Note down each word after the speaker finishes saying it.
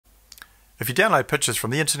If you download pictures from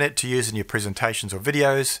the internet to use in your presentations or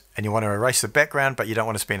videos and you want to erase the background but you don't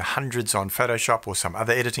want to spend hundreds on Photoshop or some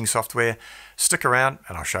other editing software, stick around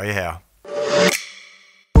and I'll show you how.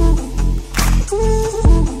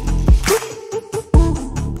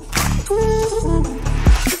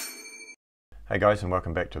 Hey guys, and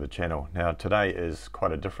welcome back to the channel. Now today is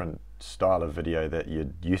quite a different style of video that you're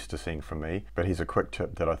used to seeing from me, but here's a quick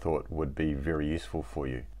tip that I thought would be very useful for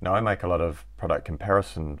you. Now I make a lot of product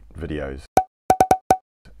comparison videos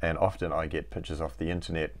and often I get pictures off the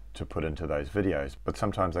internet to put into those videos, but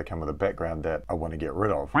sometimes they come with a background that I want to get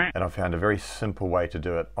rid of. And I found a very simple way to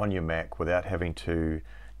do it on your Mac without having to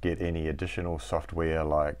get any additional software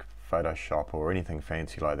like Photoshop or anything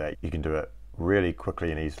fancy like that. You can do it really quickly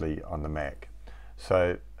and easily on the Mac.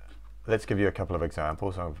 So let's give you a couple of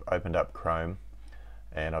examples. I've opened up Chrome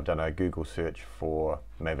and I've done a Google search for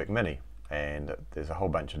Mavic Mini, and there's a whole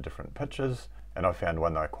bunch of different pictures, and I found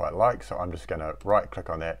one that I quite like, so I'm just going to right click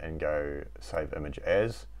on that and go save image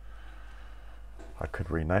as. I could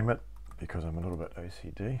rename it because I'm a little bit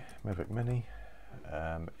OCD, Mavic Mini,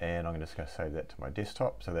 and I'm just going to save that to my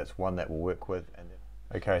desktop. So that's one that will work with. And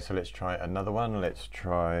then, okay, so let's try another one. Let's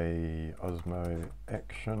try Osmo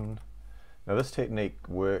Action. Now this technique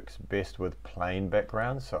works best with plain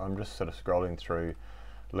backgrounds, so I'm just sort of scrolling through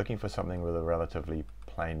looking for something with a relatively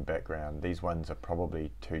plain background. These ones are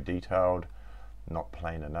probably too detailed, not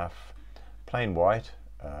plain enough. Plain white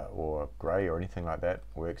or grey or anything like that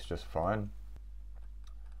works just fine.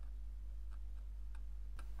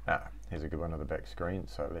 Here's a good one of the back screen,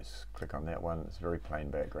 so let's click on that one. It's a very plain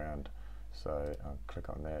background, so I'll click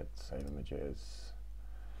on that, save image as.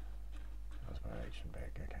 My action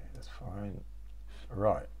back. Okay, that's fine.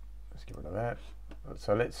 Right, let's get rid of that.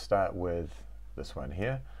 So let's start with this one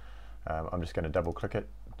here. I'm just going to double click it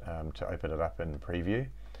to open it up in preview.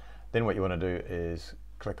 Then what you want to do is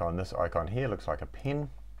click on this icon here. Looks like a pen.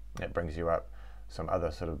 That brings you up some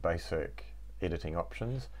other sort of basic editing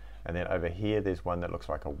options, and then over here there's one that looks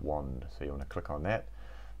like a wand, so you want to click on that.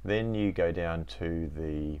 Then you go down to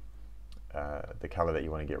the color that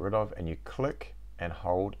you want to get rid of, and you click and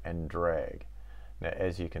hold and drag. Now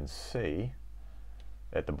as you can see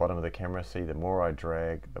at the bottom of the camera, see, the more I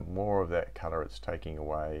drag, the more of that color it's taking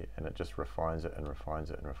away, and it just refines it and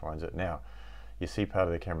refines it and refines it. Now you see part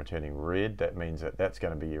of the camera turning red. That means that that's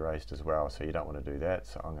going to be erased as well, so you don't want to do that.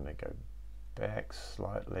 So I'm going to go back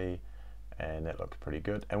slightly, and that looks pretty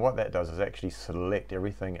good. And what that does is actually select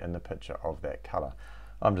everything in the picture of that color.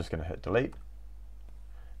 I'm just going to hit delete.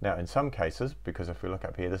 Now in some cases, because if we look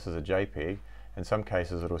up here, this is a JPEG, in some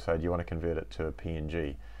cases it will say, do you want to convert it to a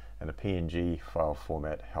PNG? And a PNG file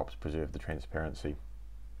format helps preserve the transparency.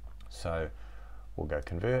 So we'll go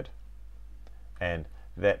convert, and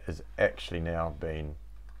that is actually now been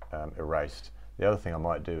erased. The other thing I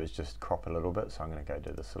might do is just crop a little bit, so I'm going to go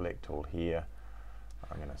to the select tool here.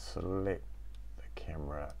 I'm going to select the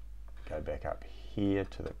camera, go back up here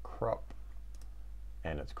to the crop,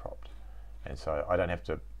 and it's cropped. And so I don't have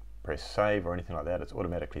to press save or anything like that. It's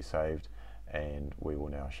automatically saved, and we will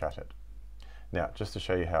now shut it. Now just to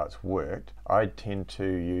show you how it's worked, I tend to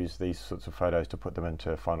use these sorts of photos to put them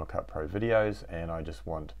into Final Cut Pro videos, and I just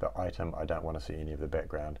want the item. I don't want to see any of the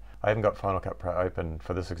background. I haven't got Final Cut Pro open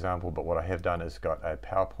for this example, but what I have done is got a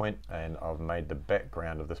PowerPoint, and I've made the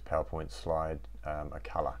background of this PowerPoint slide a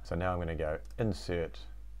color. So now I'm going to go insert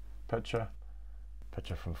picture,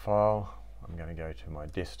 picture from file. I'm going to go to my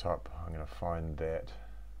desktop. I'm going to find that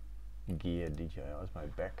Gear DJI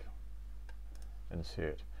Osmo back,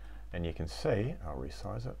 insert, and you can see, I'll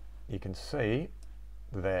resize it, you can see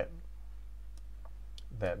that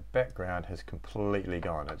that background has completely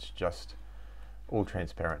gone. It's just all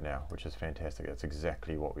transparent now, which is fantastic. That's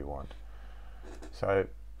exactly what we want. So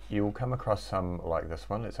you will come across some like this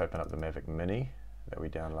one. Let's open up the Mavic Mini that we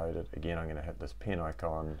downloaded. Again, I'm going to hit this pen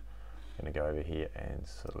icon. I'm going to go over here and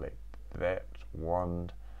select that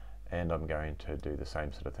wand, and I'm going to do the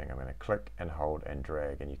same sort of thing. I'm going to click and hold and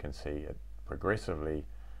drag, and you can see it progressively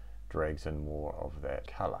drags in more of that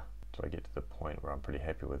color till I get to the point where I'm pretty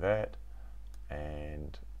happy with that,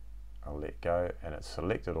 and I'll let go, and it's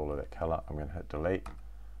selected all of that color. I'm going to hit delete.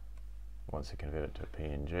 Once I convert it to a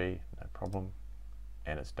PNG, no problem,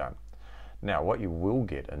 and it's done. Now what you will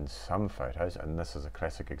get in some photos, and this is a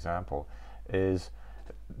classic example, is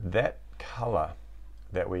that color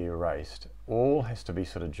that we erased all has to be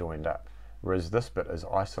sort of joined up, whereas this bit is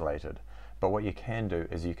isolated. But what you can do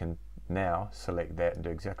is you can now select that and do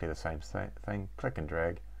exactly the same thing, click and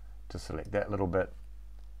drag to select that little bit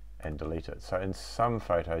and delete it. So in some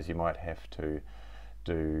photos you might have to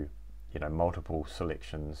do, you know, multiple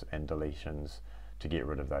selections and deletions to get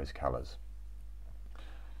rid of those colors.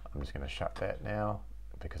 I'm just going to shut that now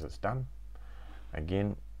because it's done.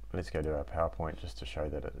 Again, let's go to our PowerPoint just to show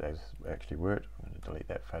that it has actually worked. I'm going to delete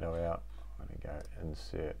that photo out. I'm going to go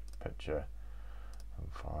insert picture from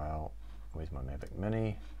file. Where's my Mavic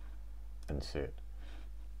Mini? Insert.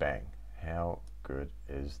 Bang. How good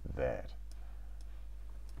is that?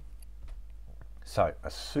 So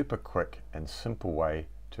a super quick and simple way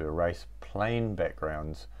to erase plain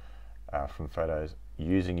backgrounds from photos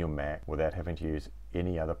using your Mac without having to use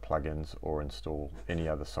any other plugins or install any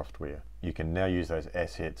other software. You can now use those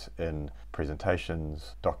assets in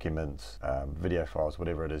presentations, documents, video files,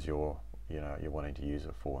 whatever it is you're wanting to use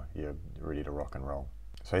it for. You're ready to rock and roll.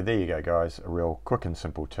 So there you go, guys, a real quick and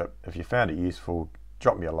simple tip. If you found it useful,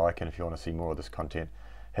 drop me a like, and if you want to see more of this content,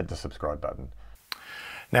 hit the subscribe button.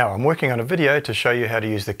 Now I'm working on a video to show you how to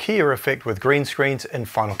use the keyer effect with green screens in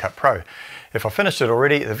Final Cut Pro. If I finished it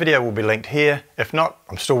already, the video will be linked here. If not,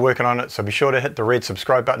 I'm still working on it, so be sure to hit the red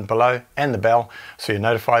subscribe button below and the bell so you're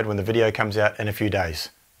notified when the video comes out in a few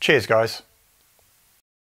days. Cheers, guys.